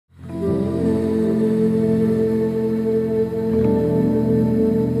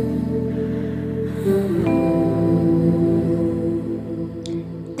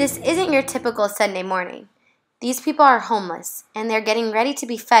typical Sunday morning. These people are homeless, and they're getting ready to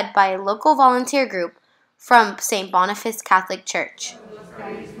be fed by a local volunteer group from St. Boniface Catholic Church.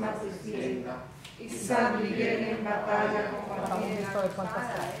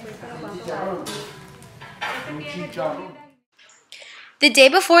 The day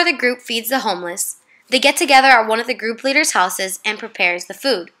before the group feeds the homeless, they get together at one of the group leaders' houses and prepares the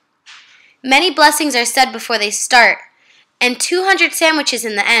food. Many blessings are said before they start, and 200 sandwiches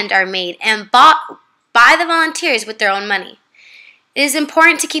in the end are made and bought by the volunteers with their own money. It is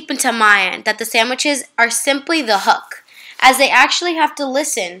important to keep into mind that the sandwiches are simply the hook, as they actually have to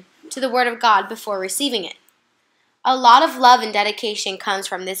listen to the Word of God before receiving it. A lot of love and dedication comes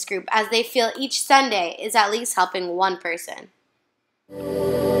from this group, as they feel each Sunday is at least helping one person.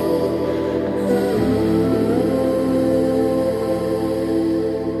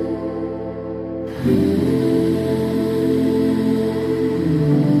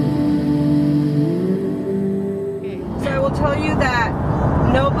 Tell you that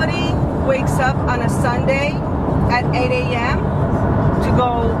nobody wakes up on a Sunday at 8 a.m. to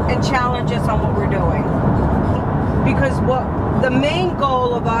go and challenge us on what we're doing. Because what the main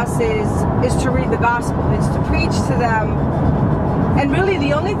goal of us is to read the gospel. It's to preach to them. And really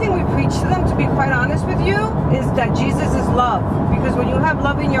the only thing we preach to them, to be quite honest with you, is that Jesus is love. Because when you have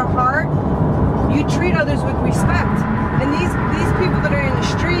love in your heart, you treat others with respect. And these people that are in the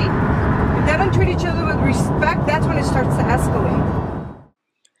street, if they don't treat each other with respect, that's when it starts to escalate.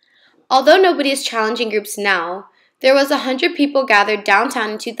 Although nobody is challenging groups now, there was 100 people gathered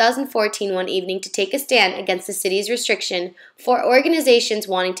downtown in 2014 one evening to take a stand against the city's restriction for organizations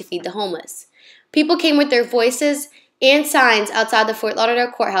wanting to feed the homeless. People came with their voices and signs outside the Fort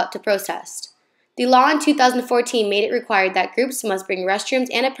Lauderdale courthouse to protest. The law in 2014 made it required that groups must bring restrooms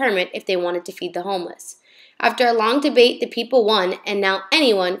and a permit if they wanted to feed the homeless. After a long debate, the people won, and now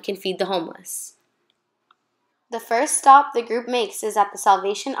anyone can feed the homeless. The first stop the group makes is at the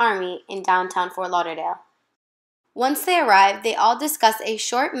Salvation Army in downtown Fort Lauderdale. Once they arrive, they all discuss a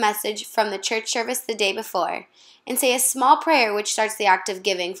short message from the church service the day before and say a small prayer which starts the act of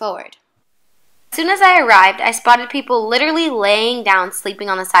giving forward. As soon as I arrived, I spotted people literally laying down sleeping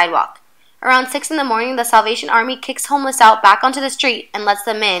on the sidewalk. Around 6 in the morning, the Salvation Army kicks homeless out back onto the street and lets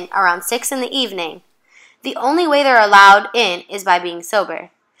them in around 6 in the evening. The only way they're allowed in is by being sober.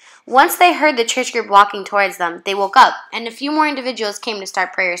 Once they heard the church group walking towards them, they woke up, and a few more individuals came to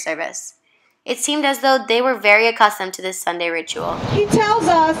start prayer service. It seemed as though they were very accustomed to this Sunday ritual. He tells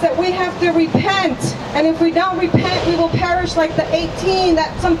us that we have to repent, and if we don't repent, we will perish like the 18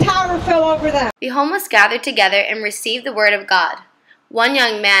 that some tower fell over them. The homeless gathered together and received the word of God. One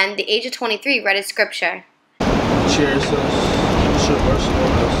young man, the age of 23, read a scripture. Cheers us, should worship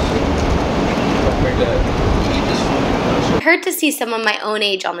us. I heard to see someone my own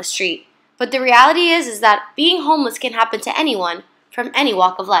age on the street, but the reality is that being homeless can happen to anyone from any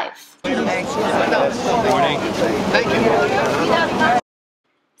walk of life.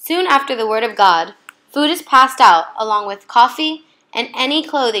 Soon after the word of God, food is passed out along with coffee and any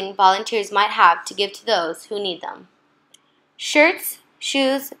clothing volunteers might have to give to those who need them. Shirts,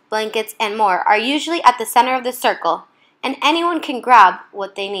 shoes, blankets, and more are usually at the center of the circle, and anyone can grab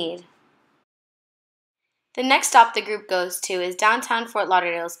what they need. The next stop the group goes to is downtown Fort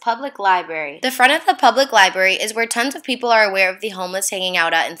Lauderdale's public library. The front of the public library is where tons of people are aware of the homeless hanging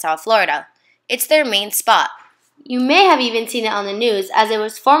out at in South Florida. It's their main spot. You may have even seen it on the news, as it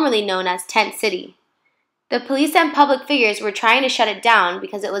was formerly known as Tent City. The police and public figures were trying to shut it down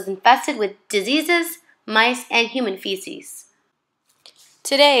because it was infested with diseases, mice, and human feces.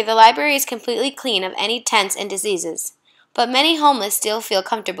 Today, the library is completely clean of any tents and diseases, but many homeless still feel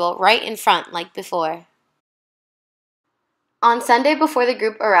comfortable right in front like before. On Sunday before the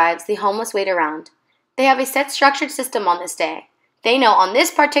group arrives, the homeless wait around. They have a set structured system on this day. They know on this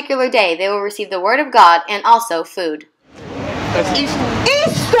particular day they will receive the Word of God and also food. That's Easter.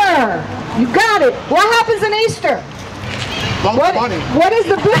 Easter! You got it! What happens in Easter? What is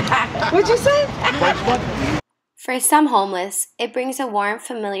the what'd you say? For some homeless, it brings a warm,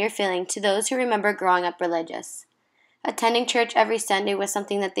 familiar feeling to those who remember growing up religious. Attending church every Sunday was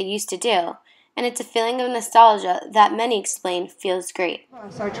something that they used to do, and it's a feeling of nostalgia that many explain feels great.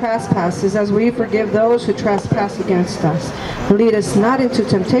 Our trespasses as we forgive those who trespass against us. Lead us not into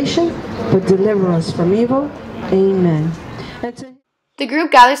temptation, but deliver us from evil. Amen. The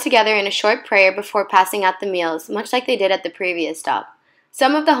group gathers together in a short prayer before passing out the meals, much like they did at the previous stop.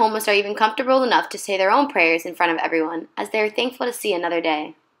 Some of the homeless are even comfortable enough to say their own prayers in front of everyone, as they are thankful to see another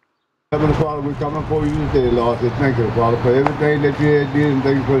day. Heavenly Father, we come before you today, Lord. Say thank you, Father, for everything that you had did, and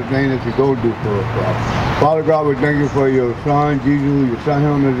thank you for the thing that you're going to do for us, Father. Father God, we thank you for your Son, Jesus, your Son,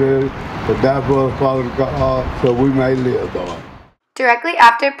 him, to die for us, Father God, so we may live, Lord. Directly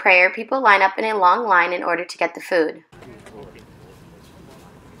after prayer, people line up in a long line in order to get the food.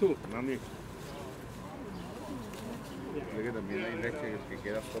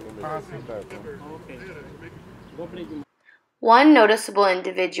 One noticeable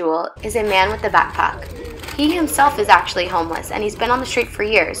individual is a man with a backpack. He himself is actually homeless and he's been on the street for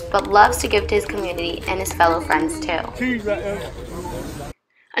years, but loves to give to his community and his fellow friends too.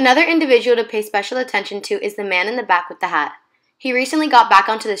 Another individual to pay special attention to is the man in the back with the hat. He recently got back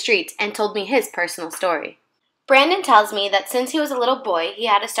onto the streets and told me his personal story. Brandon tells me that since he was a little boy, he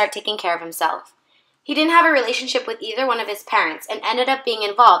had to start taking care of himself. He didn't have a relationship with either one of his parents and ended up being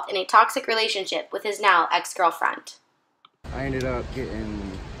involved in a toxic relationship with his now ex-girlfriend. I ended up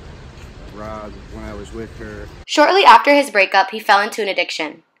getting robbed when I was with her. Shortly after his breakup, he fell into an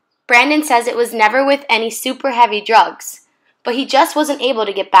addiction. Brandon says it was never with any super heavy drugs, but he just wasn't able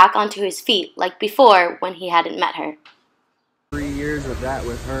to get back onto his feet like before when he hadn't met her. 3 years of that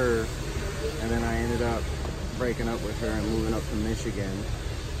with her, and then I ended up breaking up with her and moving up to Michigan.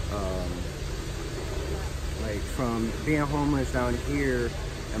 Like from being homeless down here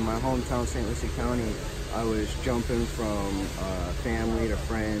in my hometown, St. Lucie County, I was jumping from family to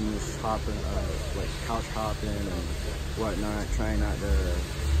friends, hopping, like couch hopping and whatnot, trying not to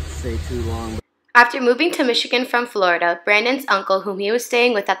stay too long. After moving to Michigan from Florida, Brandon's uncle, whom he was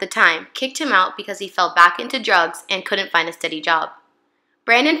staying with at the time, kicked him out because he fell back into drugs and couldn't find a steady job.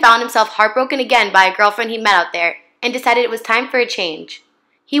 Brandon found himself heartbroken again by a girlfriend he met out there and decided it was time for a change.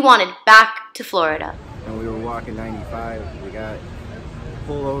 He wanted back to Florida. And we were walking 95. We got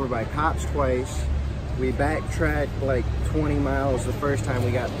pulled over by cops twice. We backtracked like 20 miles the first time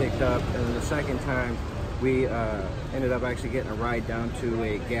we got picked up, and then the second time we ended up actually getting a ride down to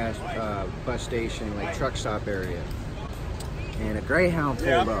a gas bus station, like truck stop area. And a Greyhound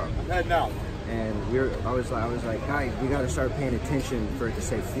pulled up. And I was like, guys, we got to start paying attention for it to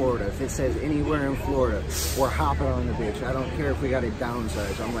say Florida. If it says anywhere in Florida, we're hopping on the bitch. I don't care if we got to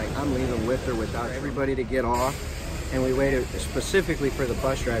downsize. I'm like, I'm leaving with or without everybody to get off. And we waited specifically for the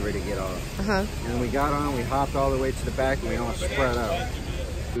bus driver to get off. And we got on, we hopped all the way to the back, and we all spread out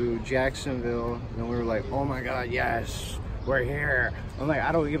to Jacksonville. And we were like, oh my God, yes, we're here. I'm like,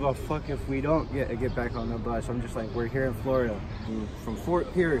 I don't give a fuck if we don't get back on the bus. I'm just like, we're here in Florida. And from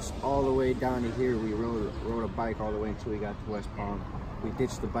Fort Pierce all the way down to here, we rode a bike all the way until we got to West Palm. We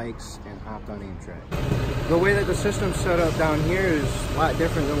ditched the bikes and hopped on Amtrak. The way that the system's set up down here is a lot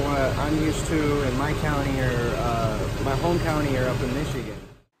different than what I'm used to in my county or my home county or up in Michigan.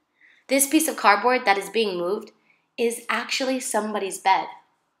 This piece of cardboard that is being moved is actually somebody's bed.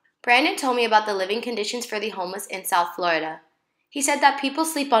 Brandon told me about the living conditions for the homeless in South Florida. He said that people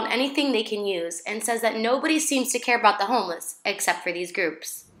sleep on anything they can use and says that nobody seems to care about the homeless except for these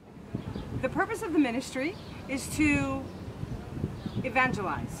groups. The purpose of the ministry is to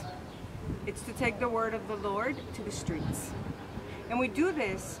evangelize. It's to take the word of the Lord to the streets. And we do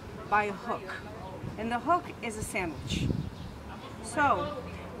this by a hook. And the hook is a sandwich. So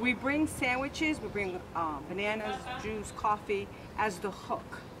we bring sandwiches, we bring bananas, juice, coffee as the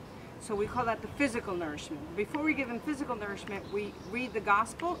hook. So we call that the physical nourishment. Before we give them physical nourishment, we read the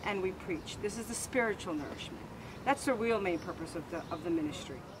gospel and we preach. This is the spiritual nourishment. That's the real main purpose of the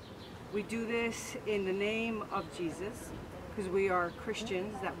ministry. We do this in the name of Jesus, because we are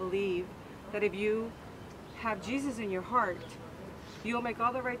Christians that believe that if you have Jesus in your heart, you'll make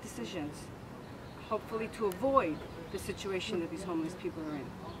all the right decisions, hopefully to avoid the situation that these homeless people are in.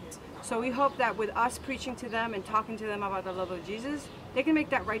 So we hope that with us preaching to them and talking to them about the love of Jesus, they can make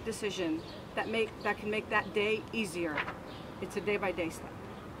that right decision that can make that day easier. It's a day-by-day step.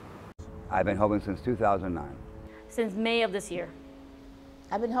 I've been homeless since 2009. Since May of this year.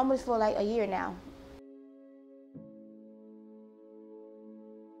 I've been homeless for like a year now.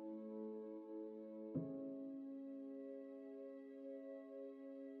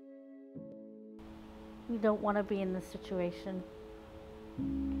 You don't want to be in this situation.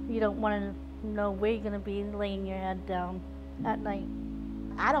 You don't want to know where you're going to be laying your head down at night.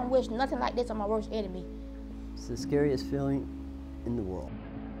 I don't wish nothing like this on my worst enemy. It's the scariest feeling in the world.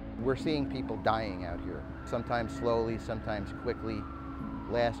 We're seeing people dying out here, sometimes slowly, sometimes quickly.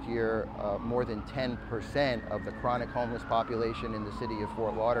 Last year, more than 10% of the chronic homeless population in the city of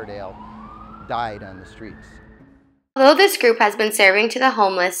Fort Lauderdale died on the streets. Although this group has been serving to the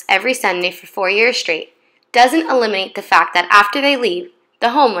homeless every Sunday for 4 years straight, doesn't eliminate the fact that after they leave,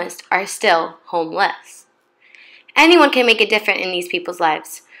 the homeless are still homeless. Anyone can make a difference in these people's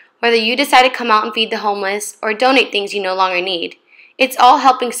lives. Whether you decide to come out and feed the homeless or donate things you no longer need, it's all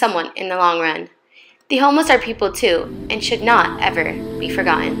helping someone in the long run. The homeless are people too, and should not ever be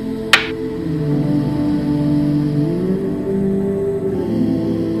forgotten.